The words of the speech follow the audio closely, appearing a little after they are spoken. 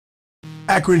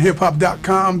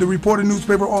AkronHipHop.com, the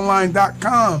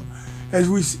ReporterNewspaperOnline.com.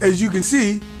 As you can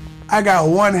see, I got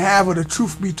one half of the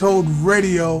Truth Be Told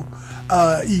radio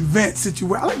event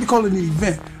situation. I like to call it an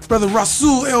event. Brother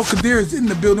Rasul El Kadir is in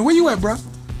the building. Where you at, bro?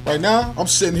 Right now, I'm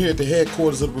sitting here at the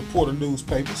headquarters of the Reporter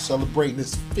newspaper, celebrating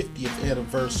this 50th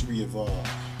anniversary of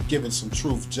giving some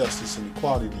truth, justice, and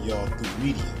equality to y'all through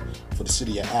media for the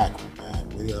city of Akron, man.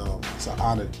 It's an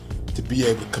honor to be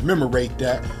able to commemorate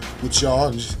that with y'all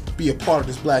and just be a part of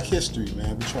this Black history,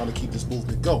 man. We're trying to keep this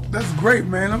movement going. That's great,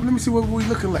 man. Let me see what we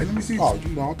looking like. Let me see. Oh,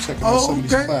 I'm checking out some of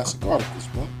these classic articles,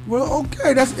 bro. Well,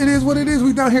 okay, it is what it is.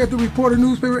 We down here at the Reporter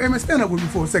newspaper. Hey, man, stand up with me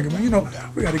for a second, man. You know,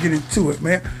 we got to get into it,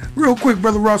 man. Real quick,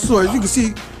 Brother Rasul, as you can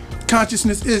see,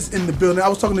 Consciousness is in the building. I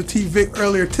was talking to T. Vic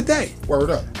earlier today. Word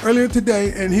up. Earlier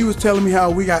today, and he was telling me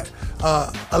how we got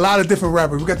a lot of different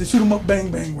rappers. We got the Shoot 'em Up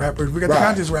Bang Bang rappers. We got the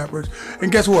Conscious rappers.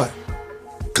 And guess what?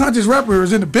 Conscious rapper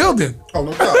is in the building. Oh,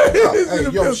 no doubt. Hey,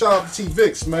 yo, shout out to T.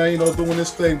 Vicks, man. You know, doing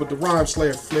this thing with the Rhyme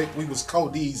Slayer flick. We was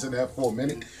Cody's in that for a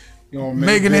minute. You know what I mean?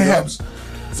 Making it happen.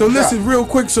 So listen, real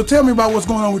quick. So tell me about what's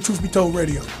going on with Truth Be Told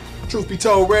Radio. Truth Be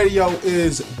Told Radio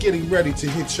is getting ready to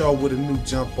hit y'all with a new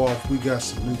jump off. We got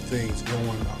some new things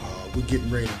going. We're getting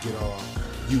ready to get our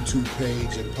YouTube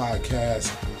page and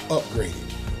podcast upgraded.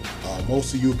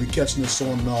 Most of you will be catching us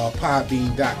on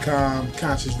Podbean.com,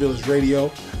 Conscious Village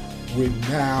Radio. We're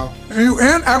now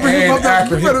and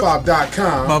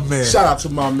AkronHipHop.com. My man. Shout out to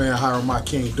my man Hiram My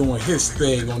King doing his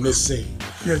thing on this scene.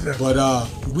 Yes, sir. But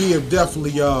we have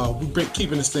definitely we've been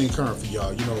keeping this thing current for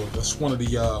y'all. You know, that's one of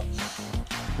the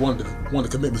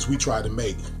commitments we try to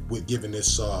make with giving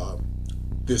this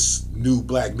this new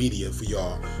Black media for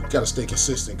y'all. Got to stay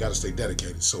consistent, got to stay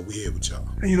dedicated. So we're here with y'all.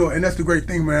 And you know, and that's the great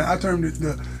thing, man. I termed it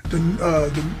the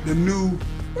new,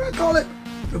 what do I call it?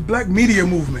 The Black media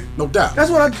movement. No doubt. That's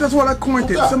what I coined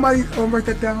No it. doubt. Somebody write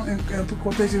that down and put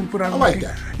quotation and put out. I like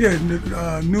that. Yeah,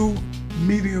 new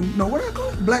medium. No, what do I call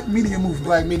it? Black media movement.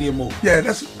 Black media movement.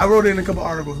 Yeah, I wrote it in a couple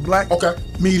articles. Black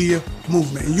media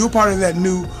movement, and you're part of that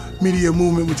new media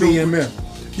movement with BMM.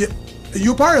 Yeah,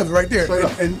 you're part of it right there. Straight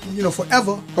up. And you know,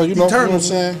 forever. Oh, you know what I'm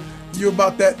saying? You're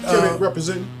about that.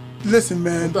 Representing. Listen,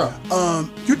 man.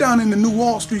 You're down in the new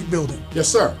Wall Street building. Yes,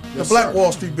 sir. The Black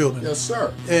Wall Street building. Yes,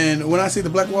 sir. And when I say the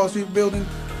Black Wall Street building,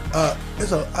 I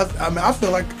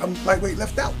feel like I'm lightweight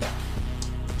left out though.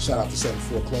 Shout out to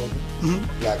 74 Clothing,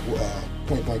 Black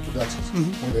Point Blank Productions,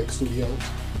 Point Blank Studios,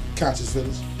 Conscious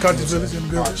Village. Conscious Village in the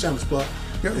building. Shameless plug.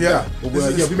 Yeah.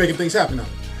 We're making things happen now.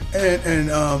 And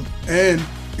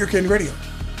Ear Candy Radio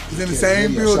is in the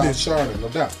same building. Charlotte, no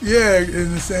doubt. Yeah,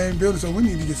 in the same building. So we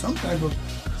need to get some type of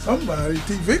somebody.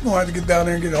 T. Vic gonna have to get down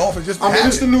there and get an office just to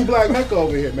it's the new Black Mecca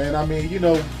over here, man. I mean, you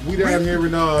know, we down here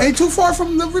in ain't too far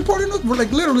from the Reporter News. We're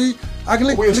like literally, I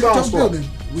can we're a stone's throw. building.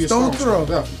 We're Stone's throw.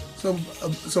 Definitely.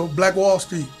 So Black Wall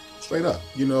Street. Straight up.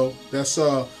 You know, that's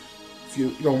if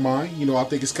you don't mind, you know, I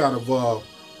think it's kind of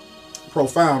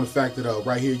profound the fact that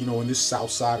right here, you know, in this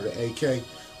south side of the AK,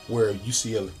 where you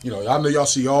see I know y'all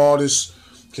see all this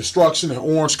construction and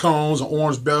orange cones and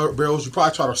orange barrels. You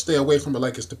probably try to stay away from it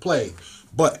like it's the plague.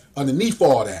 But underneath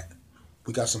all that,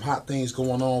 we got some hot things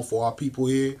going on for our people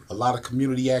here. A lot of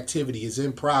community activity is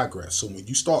in progress. So when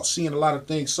you start seeing a lot of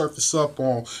things surface up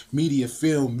on media,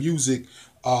 film, music,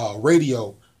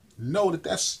 radio, know that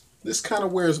this kind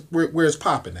of where it's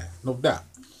popping at, no doubt.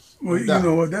 Well, you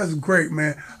know what? That's great,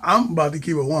 man. I'm about to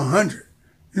keep it 100.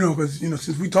 You know, because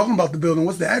since we talking about the building,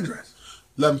 what's the address?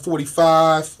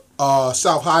 1145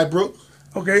 South Highbrook.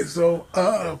 Okay, so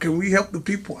can we help the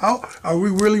people out? Are we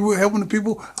really helping the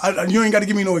people? You ain't got to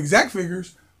give me no exact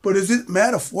figures, but is it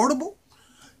mad affordable?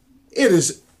 It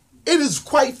is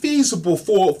quite feasible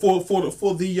for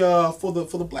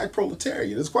the Black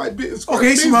proletariat. It's quite big. It's quite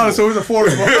feasible. So it's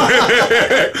affordable.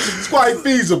 It's quite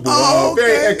feasible. Oh, okay.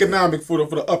 Very economic for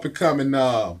the up and coming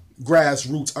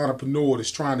grassroots entrepreneur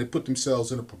that's trying to put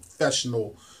themselves in a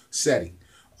professional setting.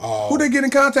 Who they get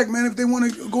in contact, man, if they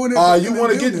want to go in there? You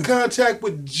want to get in contact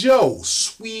with Joe,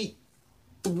 Suite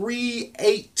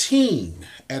 318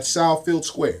 at Southfield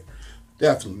Square.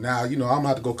 Definitely. Now, I'm going to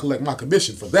have to go collect my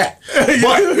commission for that.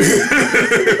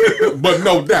 But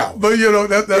no doubt. But, that's good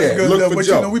look enough. for But,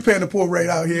 Joe. we paying the poor rate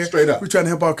out here. Straight up. We're trying to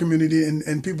help our community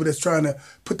and people that's trying to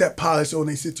put that polish on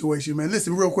their situation, man.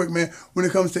 Listen, real quick, man, when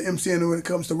it comes to MCing and when it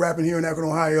comes to rapping here in Akron,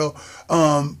 Ohio,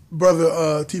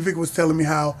 Brother T. Vic was telling me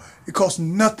how it costs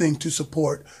nothing to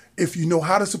support if you know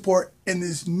how to support in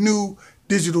this new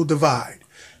digital divide.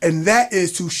 And that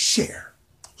is to share.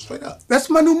 Straight up. That's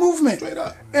my new movement. Straight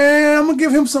up. And I'm gonna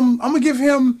give him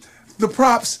the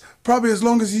props probably as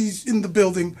long as he's in the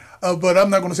building. But I'm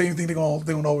not going to say anything. They're going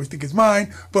to always think it's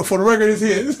mine. But for the record, it's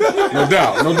his. No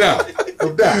doubt, no doubt,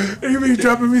 no doubt. You be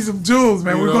dropping me some jewels,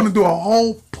 man. You We're know? going to do a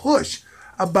whole push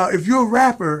about if you're a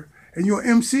rapper and you're an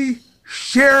MC,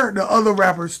 share the other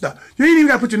rapper's stuff. You ain't even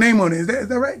got to put your name on it. Is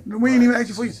that right? We ain't even asked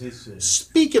you for you.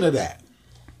 Speaking of that,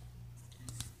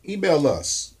 email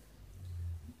us.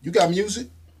 You got music?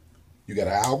 You got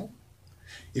an album?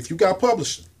 If you got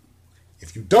publishing.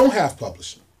 If you don't have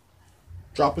publishing,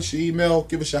 drop us your email.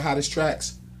 Give us your hottest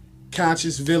tracks.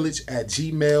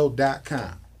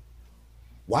 consciousvillage@gmail.com.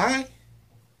 Why?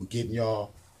 We're getting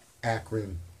y'all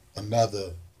Akron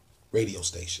another radio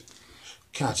station.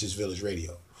 Conscious Village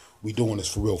Radio. We doing this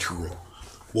for real, for real.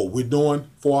 What we're doing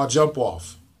for our jump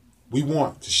off, we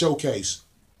want to showcase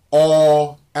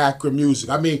all Akron music.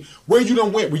 I mean, where you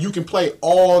done went where you can play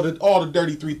all the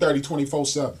Dirty 330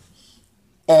 24/7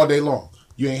 all day long.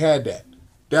 You ain't had that.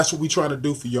 That's what we trying to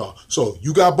do for y'all. So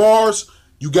you got bars,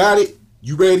 you got it,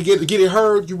 you ready to get it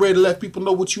heard, you ready to let people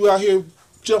know what you out here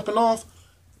jumping off?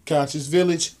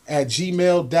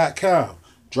 consciousvillage@gmail.com.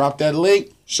 Drop that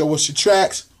link, show us your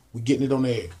tracks, we getting it on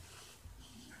the air.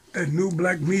 That new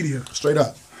black media. Straight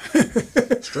up.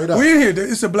 Straight up. We in here.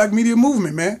 It's a black media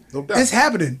movement, man. No doubt. It's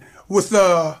happening with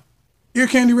Ear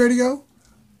Candy Radio,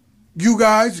 you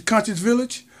guys, Conscious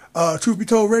Village, Truth Be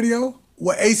Told Radio,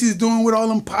 what Ace is doing with all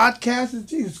them podcasts.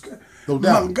 Jesus Christ. No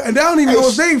doubt. And I don't even know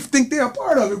Ace. if they think they're a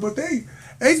part of it, but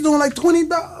Ace doing like 20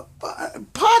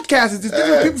 podcasts. It's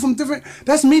different people from different.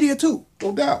 That's media too.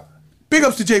 No doubt. Big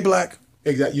ups to Jay Black.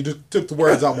 Exactly. You just took the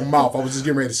words out of my mouth. I was just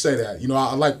getting ready to say that. You know,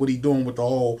 I like what he's doing with the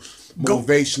whole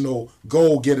motivational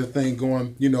goal-getter thing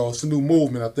going. You know, it's a new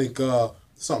movement. I think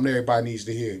something everybody needs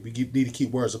to hear. We need to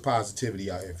keep words of positivity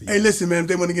out here for you. Hey, listen, man, if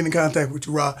they want to get in contact with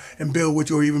you, Ra, and build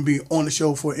with you or even be on the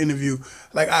show for an interview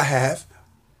like I have,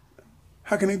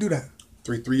 how can they do that?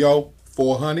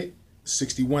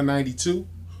 330-400-6192.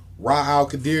 Ra Al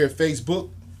Qadir at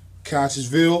Facebook.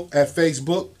 Consciousville at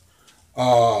Facebook.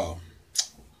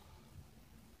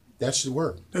 That should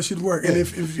work. That should work. And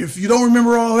if you don't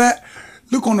remember all that,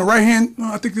 look on the right hand.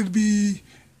 I think it'd be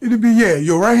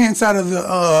your right hand side of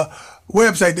the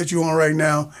website that you're on right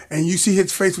now, and you see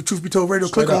his face with Truth Be Told Radio.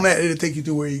 Straight Click on up. that, it'll take you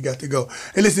to where you got to go.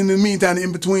 And listen, in the meantime, the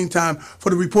in between time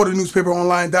for the Reporter Newspaper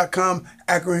Online.com,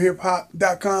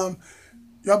 AkronHipHop.com.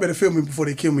 Y'all better film me before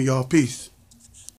they kill me, y'all. Peace.